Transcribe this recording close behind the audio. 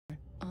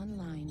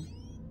online.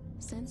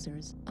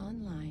 Sensors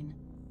online.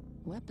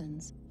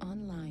 Weapons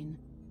online.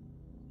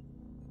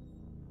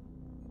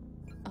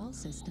 All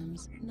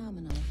systems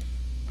nominal.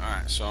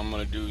 Alright, so I'm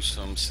going to do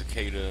some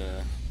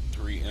Cicada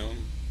 3M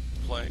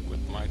play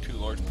with my 2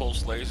 large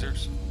pulse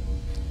lasers.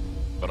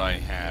 But I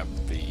have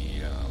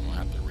the, I'll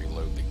have to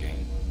reload the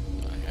game.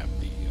 I have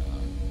the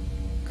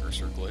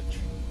cursor glitch.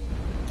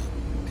 It's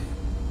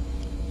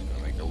going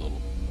to make it a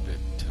little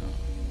bit,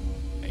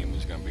 aim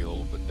is going to be a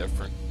little bit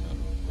different.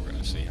 We're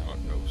going to see how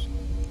it goes.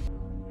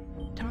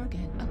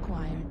 Target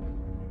acquired.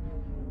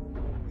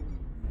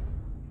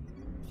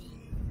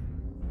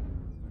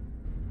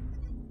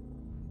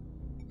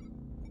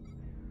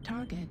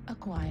 Target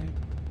acquired.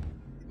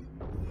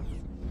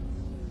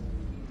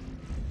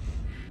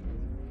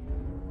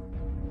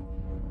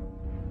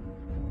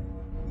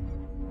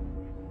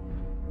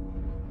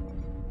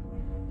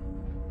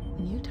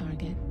 New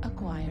target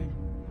acquired.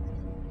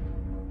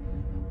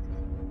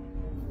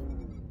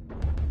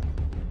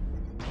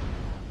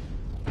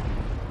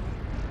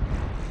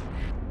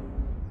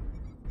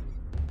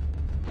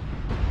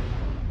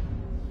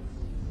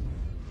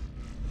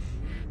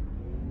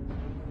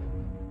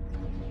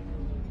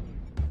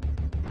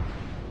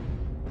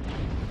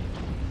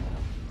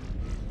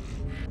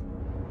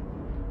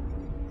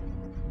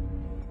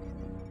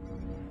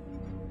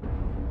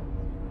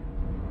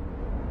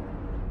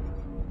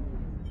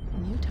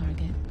 New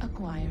target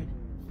acquired.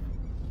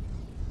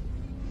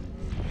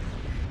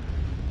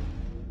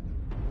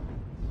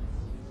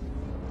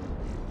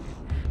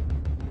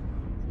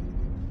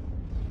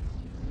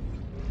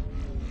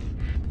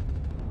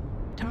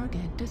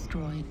 Target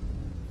destroyed.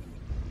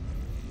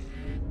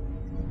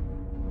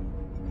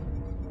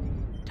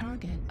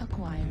 Target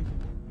acquired.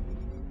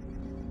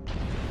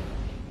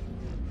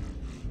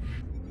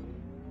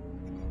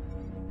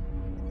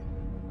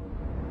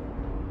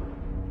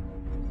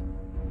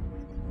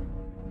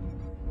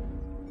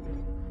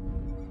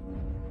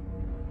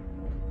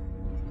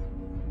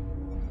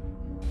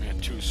 We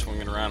had 2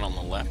 swinging around on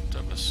the left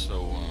of us,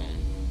 so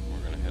we're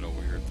going to head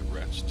over here at the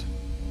rest.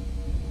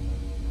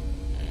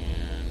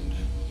 And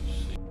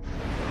see.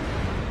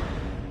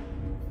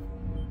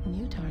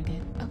 New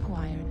target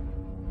acquired.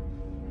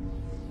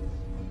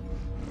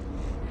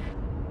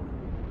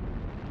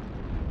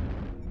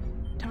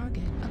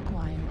 Target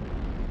acquired.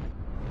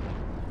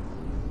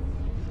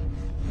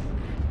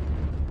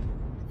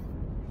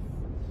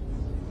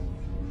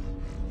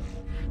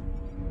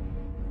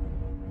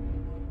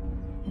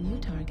 New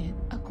target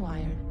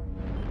acquired.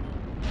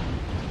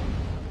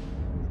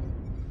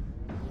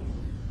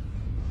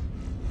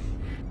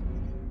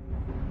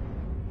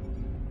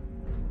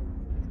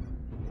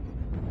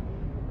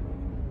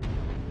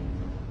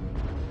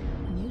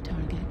 New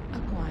target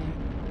acquired.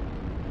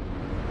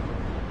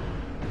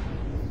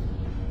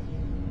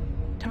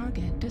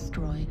 Target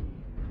destroyed.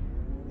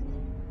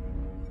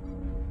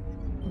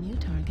 New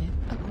target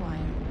acquired.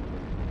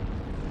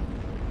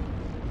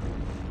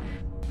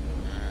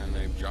 And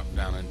they've dropped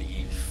down into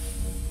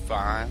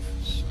E5,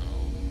 so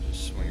we'll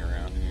just swing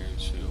around here and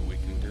see what we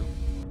can do.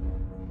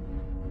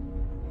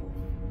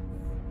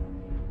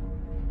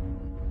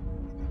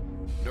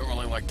 Don't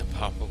really like to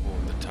pop up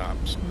over the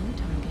tops. New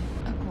target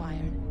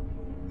acquired.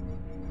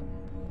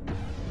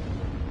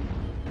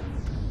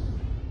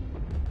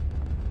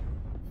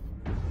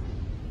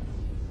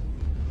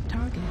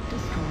 Target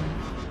destroyed.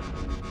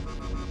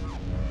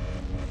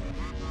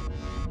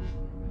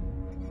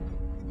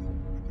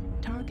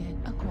 Target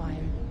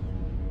acquired.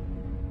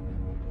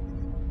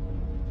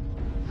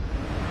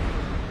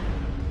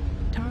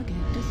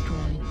 Target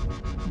destroyed.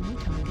 New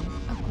target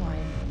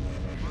acquired.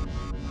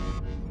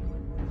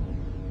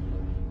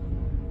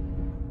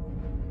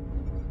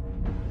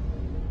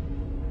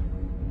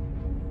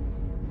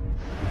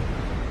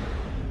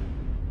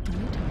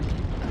 New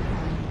target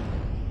acquired.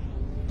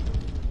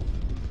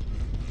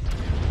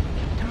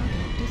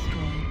 Target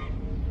destroyed.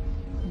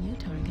 New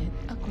target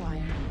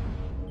acquired.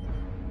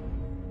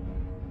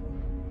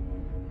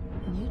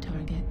 New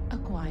target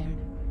acquired.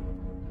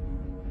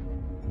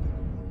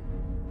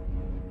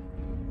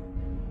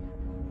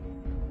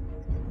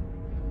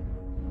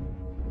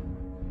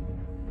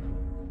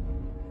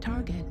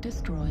 Target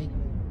destroyed.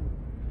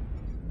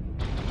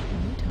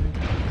 New target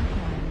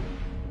acquired.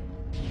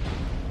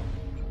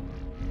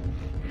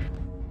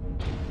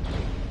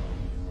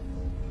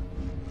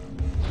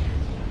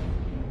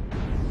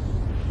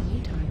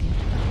 New target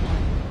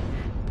acquired.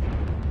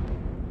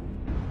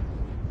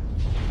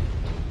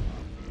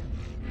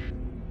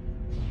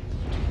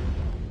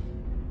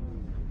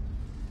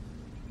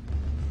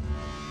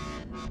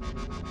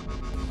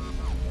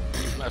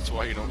 That's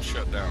why you don't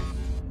shut down.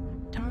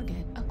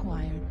 Target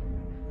acquired.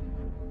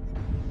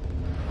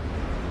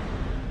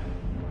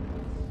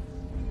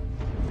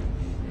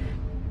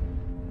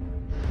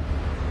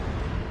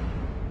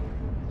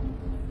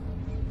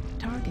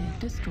 Target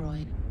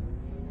destroyed.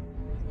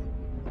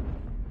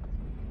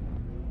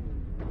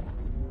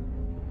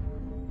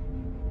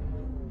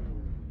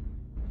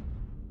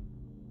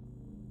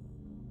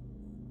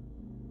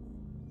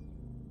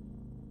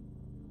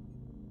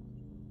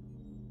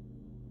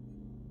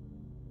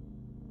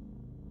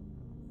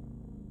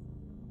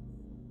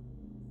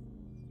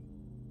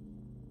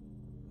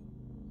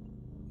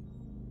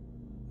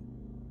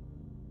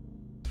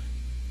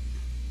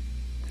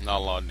 Not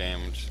a lot of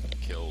damage,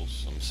 kills,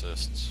 some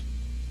assists.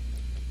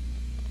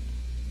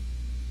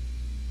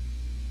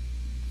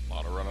 A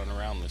lot of running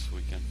around this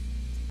weekend.